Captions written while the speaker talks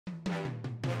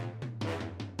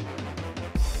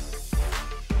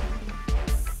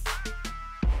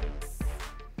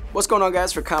What's going on,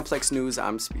 guys? For Complex News,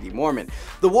 I'm Speedy Mormon.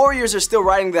 The Warriors are still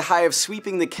riding the high of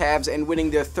sweeping the Cavs and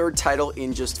winning their third title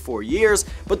in just 4 years,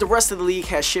 but the rest of the league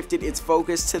has shifted its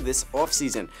focus to this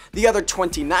offseason. The other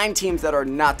 29 teams that are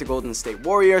not the Golden State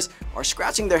Warriors are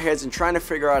scratching their heads and trying to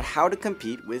figure out how to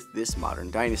compete with this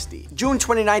modern dynasty. June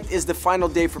 29th is the final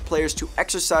day for players to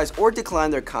exercise or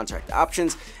decline their contract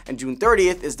options, and June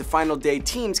 30th is the final day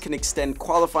teams can extend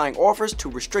qualifying offers to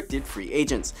restricted free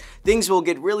agents. Things will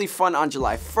get really fun on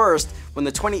July 1st when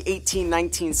the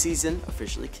 2018-19 season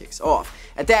officially kicks off.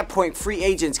 At that point, free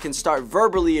agents can start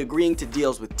verbally agreeing to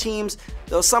deals with teams,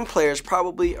 though some players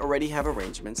probably already have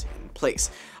arrangements in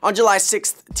place. On July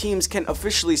 6th, teams can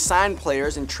officially sign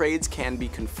players and trades can be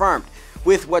confirmed.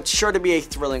 With what's sure to be a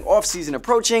thrilling offseason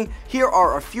approaching, here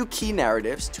are a few key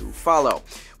narratives to follow.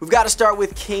 We've got to start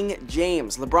with King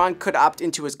James. LeBron could opt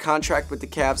into his contract with the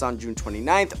Cavs on June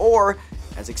 29th, or,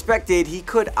 as expected, he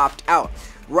could opt out.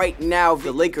 Right now,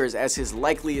 the Lakers as his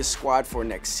likeliest squad for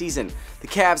next season. The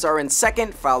Cavs are in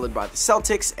second, followed by the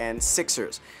Celtics and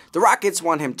Sixers. The Rockets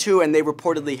want him too, and they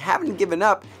reportedly haven't given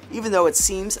up, even though it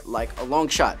seems like a long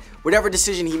shot. Whatever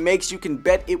decision he makes, you can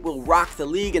bet it will rock the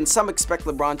league, and some expect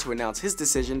LeBron to announce his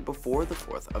decision before the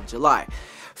 4th of July.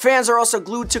 Fans are also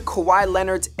glued to Kawhi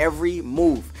Leonard's every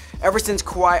move. Ever since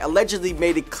Kawhi allegedly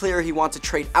made it clear he wants to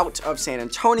trade out of San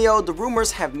Antonio, the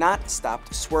rumors have not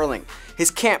stopped swirling. His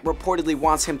camp reportedly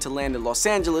wants him to land in Los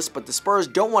Angeles, but the Spurs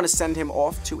don't want to send him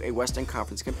off to a Western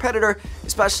Conference competitor,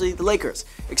 especially the Lakers.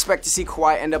 Expect to see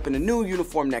Kawhi end up in a new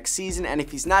uniform next season, and if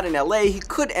he's not in LA, he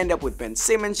could end up with Ben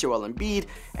Simmons, Joel Embiid,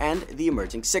 and the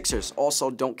emerging Sixers.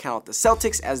 Also, don't count the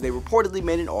Celtics, as they reportedly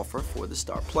made an offer for the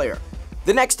star player.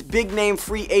 The next big-name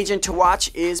free agent to watch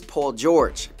is Paul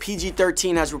George.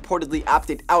 PG-13 has reportedly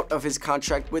opted out of his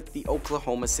contract with the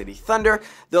Oklahoma City Thunder,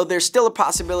 though there's still a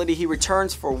possibility he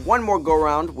returns for one more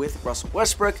go-round with Russell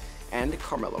Westbrook and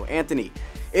Carmelo Anthony.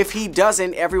 If he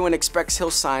doesn't, everyone expects he'll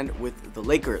sign with the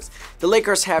Lakers. The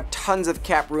Lakers have tons of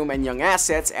cap room and young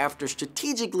assets after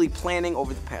strategically planning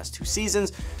over the past 2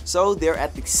 seasons, so they're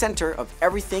at the center of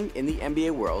everything in the NBA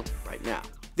world right now.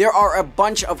 There are a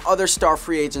bunch of other star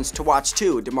free agents to watch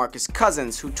too. DeMarcus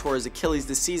Cousins, who tore his Achilles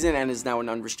this season and is now an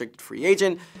unrestricted free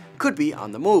agent, could be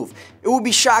on the move. It would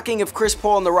be shocking if Chris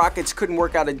Paul and the Rockets couldn't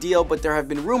work out a deal, but there have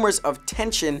been rumors of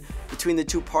tension between the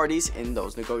two parties in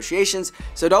those negotiations,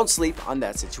 so don't sleep on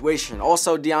that situation.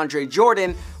 Also, DeAndre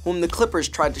Jordan, whom the Clippers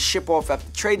tried to ship off at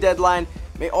the trade deadline,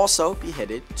 may also be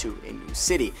headed to a new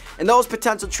city. And those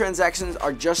potential transactions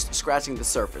are just scratching the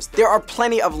surface. There are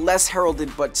plenty of less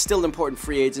heralded but still important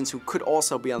free agents who could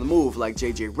also be on the move, like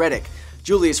JJ Redick,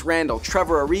 Julius Randle,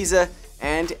 Trevor Ariza,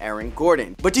 and Aaron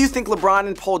Gordon. But do you think LeBron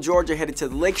and Paul George are headed to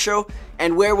the Lake Show?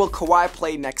 And where will Kawhi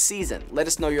play next season? Let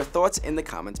us know your thoughts in the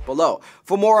comments below.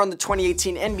 For more on the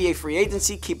 2018 NBA free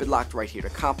agency, keep it locked right here to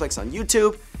Complex on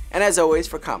YouTube. And as always,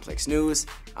 for Complex News,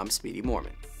 I'm Speedy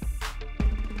Mormon.